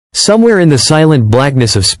Somewhere in the silent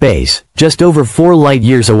blackness of space, just over 4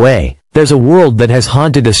 light-years away, there's a world that has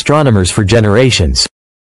haunted astronomers for generations.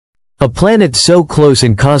 A planet so close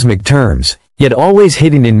in cosmic terms, yet always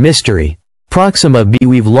hidden in mystery, Proxima B.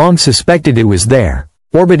 We've long suspected it was there,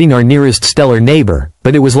 orbiting our nearest stellar neighbor,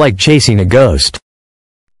 but it was like chasing a ghost.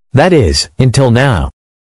 That is, until now.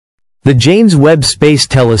 The James Webb Space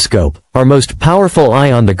Telescope, our most powerful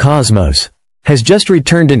eye on the cosmos, has just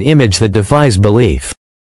returned an image that defies belief.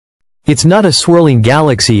 It's not a swirling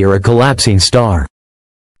galaxy or a collapsing star.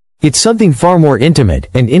 It's something far more intimate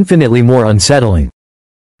and infinitely more unsettling.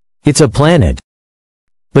 It's a planet.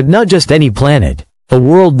 But not just any planet, a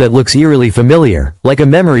world that looks eerily familiar, like a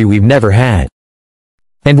memory we've never had.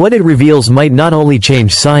 And what it reveals might not only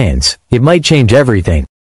change science, it might change everything.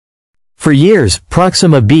 For years,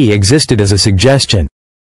 Proxima B existed as a suggestion.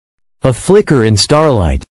 A flicker in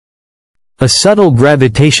starlight. A subtle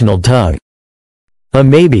gravitational tug. A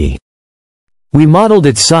maybe. We modeled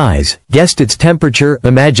its size, guessed its temperature,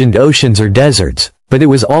 imagined oceans or deserts, but it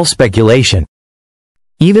was all speculation.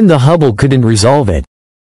 Even the Hubble couldn't resolve it.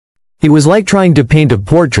 It was like trying to paint a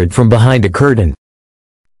portrait from behind a curtain.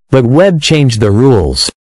 But Webb changed the rules.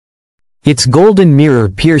 Its golden mirror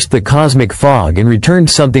pierced the cosmic fog and returned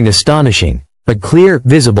something astonishing, a clear,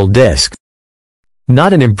 visible disk.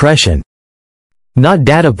 Not an impression. Not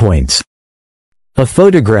data points. A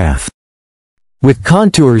photograph. With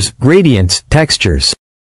contours, gradients, textures.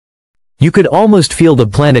 You could almost feel the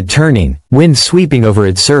planet turning, wind sweeping over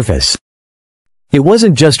its surface. It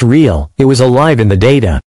wasn't just real, it was alive in the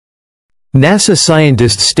data. NASA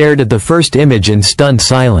scientists stared at the first image in stunned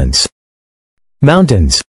silence.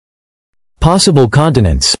 Mountains. Possible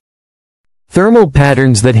continents. Thermal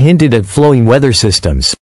patterns that hinted at flowing weather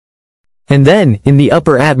systems. And then, in the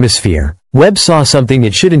upper atmosphere, Webb saw something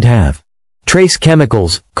it shouldn't have. Trace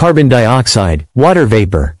chemicals, carbon dioxide, water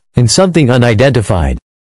vapor, and something unidentified.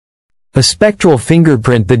 A spectral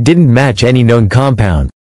fingerprint that didn't match any known compound.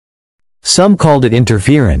 Some called it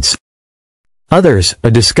interference. Others, a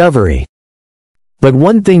discovery. But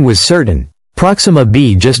one thing was certain, Proxima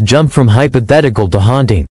B just jumped from hypothetical to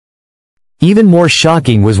haunting. Even more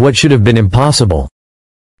shocking was what should have been impossible.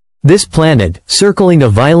 This planet, circling a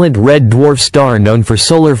violent red dwarf star known for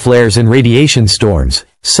solar flares and radiation storms,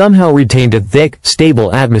 somehow retained a thick,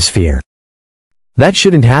 stable atmosphere. That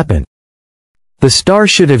shouldn't happen. The star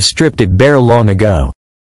should have stripped it bare long ago.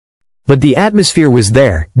 But the atmosphere was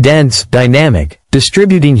there, dense, dynamic,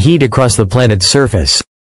 distributing heat across the planet's surface.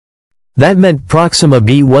 That meant Proxima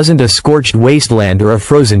B wasn't a scorched wasteland or a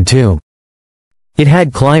frozen tomb. It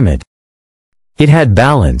had climate. It had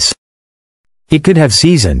balance. It could have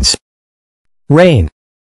seasons. Rain.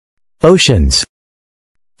 Oceans.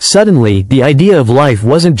 Suddenly, the idea of life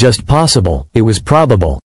wasn't just possible, it was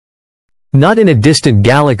probable. Not in a distant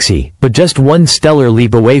galaxy, but just one stellar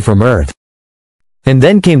leap away from Earth. And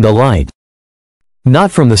then came the light.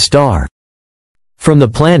 Not from the star. From the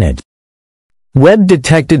planet. Webb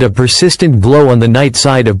detected a persistent glow on the night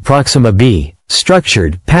side of Proxima B,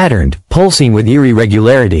 structured, patterned, pulsing with eerie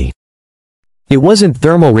regularity. It wasn't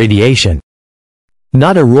thermal radiation.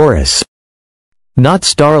 Not auroras. Not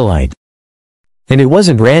starlight. And it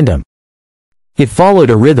wasn't random. It followed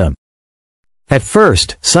a rhythm. At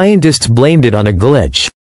first, scientists blamed it on a glitch.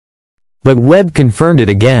 But Webb confirmed it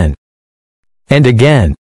again. And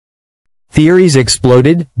again. Theories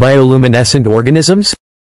exploded: bioluminescent organisms?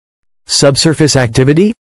 Subsurface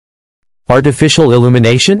activity? Artificial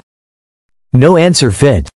illumination? No answer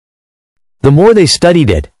fit. The more they studied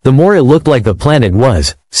it, the more it looked like the planet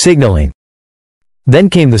was signaling. Then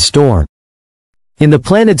came the storm. In the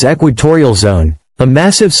planet's equatorial zone, a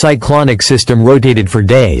massive cyclonic system rotated for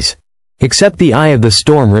days. Except the eye of the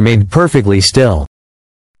storm remained perfectly still.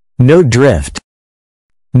 No drift.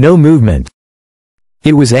 No movement.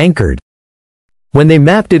 It was anchored. When they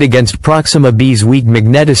mapped it against Proxima B's weak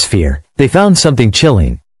magnetosphere, they found something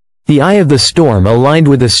chilling. The eye of the storm aligned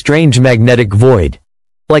with a strange magnetic void,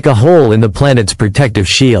 like a hole in the planet's protective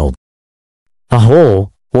shield. A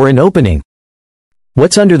hole, or an opening.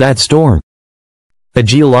 What's under that storm? A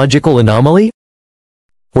geological anomaly?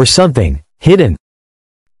 Or something hidden?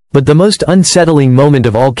 But the most unsettling moment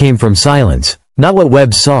of all came from silence, not what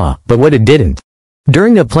Webb saw, but what it didn't.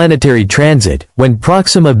 During a planetary transit, when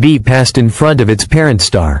Proxima B passed in front of its parent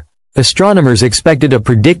star, astronomers expected a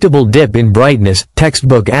predictable dip in brightness,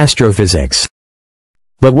 textbook astrophysics.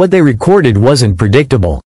 But what they recorded wasn't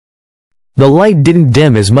predictable. The light didn't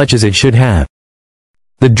dim as much as it should have.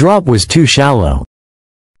 The drop was too shallow.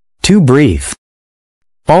 Too brief.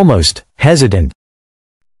 Almost hesitant.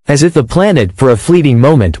 As if the planet, for a fleeting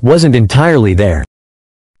moment, wasn't entirely there.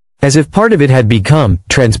 as if part of it had become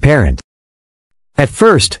transparent. At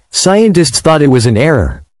first, scientists thought it was an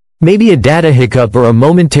error, maybe a data hiccup or a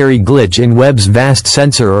momentary glitch in Webb's vast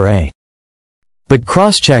sensor array. But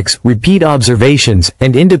cross-checks, repeat observations,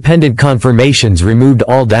 and independent confirmations removed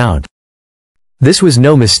all doubt. This was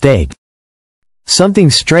no mistake. Something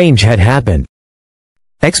strange had happened.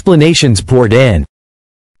 Explanations poured in.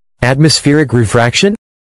 Atmospheric refraction?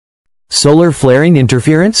 Solar flaring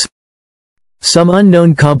interference? Some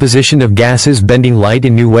unknown composition of gases bending light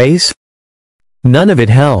in new ways? None of it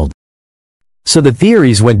held. So the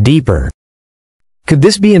theories went deeper. Could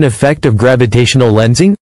this be an effect of gravitational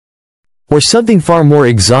lensing? Or something far more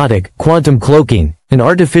exotic, quantum cloaking, an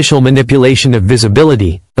artificial manipulation of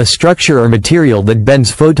visibility, a structure or material that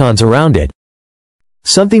bends photons around it?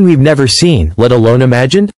 Something we've never seen, let alone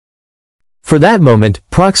imagined? For that moment,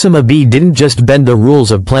 Proxima B didn't just bend the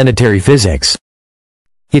rules of planetary physics.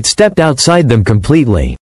 It stepped outside them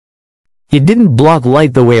completely. It didn't block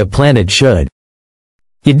light the way a planet should.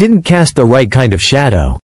 It didn't cast the right kind of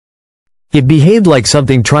shadow. It behaved like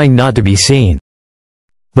something trying not to be seen.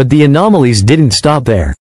 But the anomalies didn't stop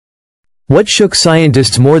there. What shook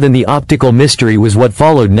scientists more than the optical mystery was what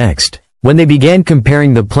followed next, when they began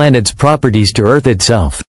comparing the planet's properties to Earth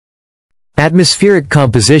itself. Atmospheric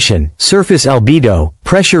composition, surface albedo,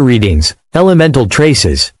 pressure readings, elemental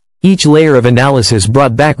traces. Each layer of analysis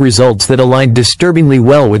brought back results that aligned disturbingly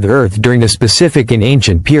well with Earth during a specific and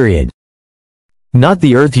ancient period. Not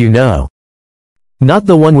the Earth you know. Not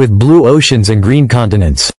the one with blue oceans and green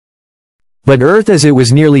continents. But Earth as it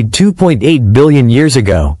was nearly 2.8 billion years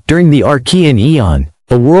ago, during the Archean Eon,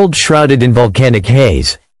 a world shrouded in volcanic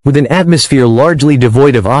haze, with an atmosphere largely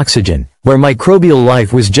devoid of oxygen, where microbial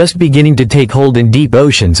life was just beginning to take hold in deep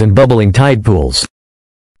oceans and bubbling tide pools.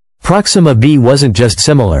 Proxima B wasn't just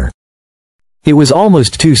similar. It was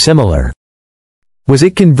almost too similar. Was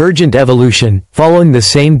it convergent evolution, following the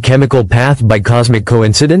same chemical path by cosmic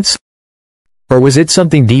coincidence? Or was it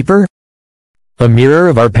something deeper? A mirror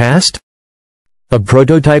of our past? A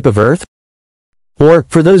prototype of Earth? Or,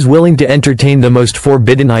 for those willing to entertain the most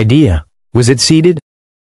forbidden idea, was it seeded?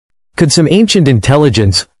 Could some ancient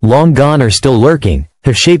intelligence, long gone or still lurking,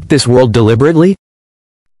 have shaped this world deliberately?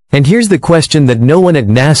 And here's the question that no one at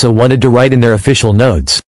NASA wanted to write in their official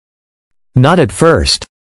notes. Not at first.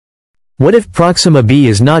 What if Proxima B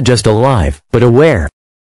is not just alive, but aware?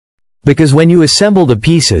 Because when you assemble the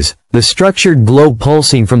pieces, the structured globe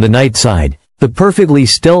pulsing from the night side, the perfectly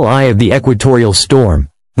still eye of the equatorial storm,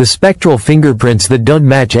 the spectral fingerprints that don't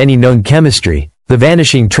match any known chemistry, the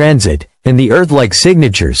vanishing transit, and the Earth-like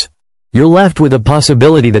signatures, you're left with a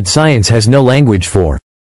possibility that science has no language for.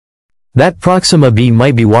 That Proxima B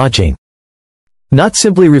might be watching. Not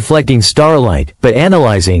simply reflecting starlight, but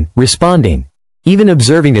analyzing, responding, even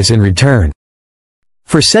observing us in return.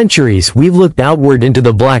 For centuries we've looked outward into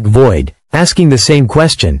the black void, asking the same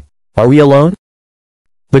question, are we alone?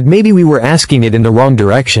 But maybe we were asking it in the wrong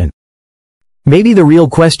direction. Maybe the real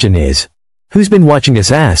question is, who's been watching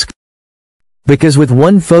us ask? Because with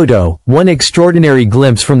one photo, one extraordinary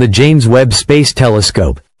glimpse from the James Webb Space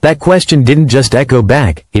Telescope, that question didn't just echo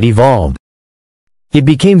back, it evolved. It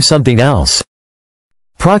became something else.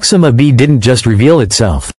 Proxima B didn't just reveal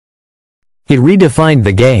itself. It redefined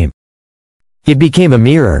the game. It became a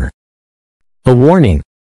mirror. A warning.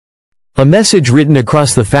 A message written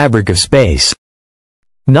across the fabric of space.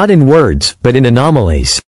 Not in words, but in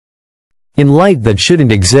anomalies. In light that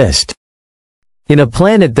shouldn't exist. In a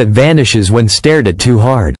planet that vanishes when stared at too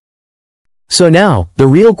hard. So now, the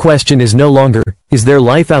real question is no longer, is there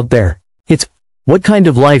life out there? It's, what kind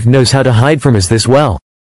of life knows how to hide from us this well?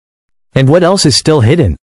 And what else is still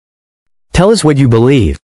hidden? Tell us what you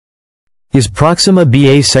believe. Is Proxima B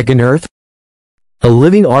a second Earth? A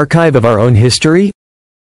living archive of our own history?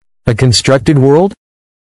 A constructed world?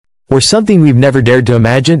 Or something we've never dared to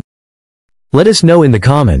imagine? Let us know in the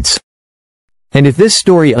comments. And if this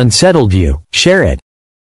story unsettled you, share it.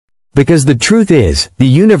 Because the truth is, the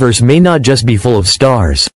universe may not just be full of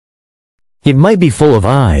stars. It might be full of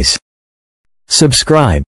eyes.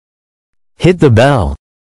 Subscribe. Hit the bell.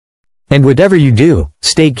 And whatever you do,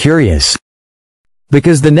 stay curious.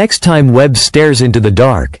 Because the next time Webb stares into the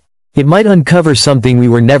dark, it might uncover something we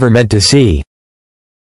were never meant to see.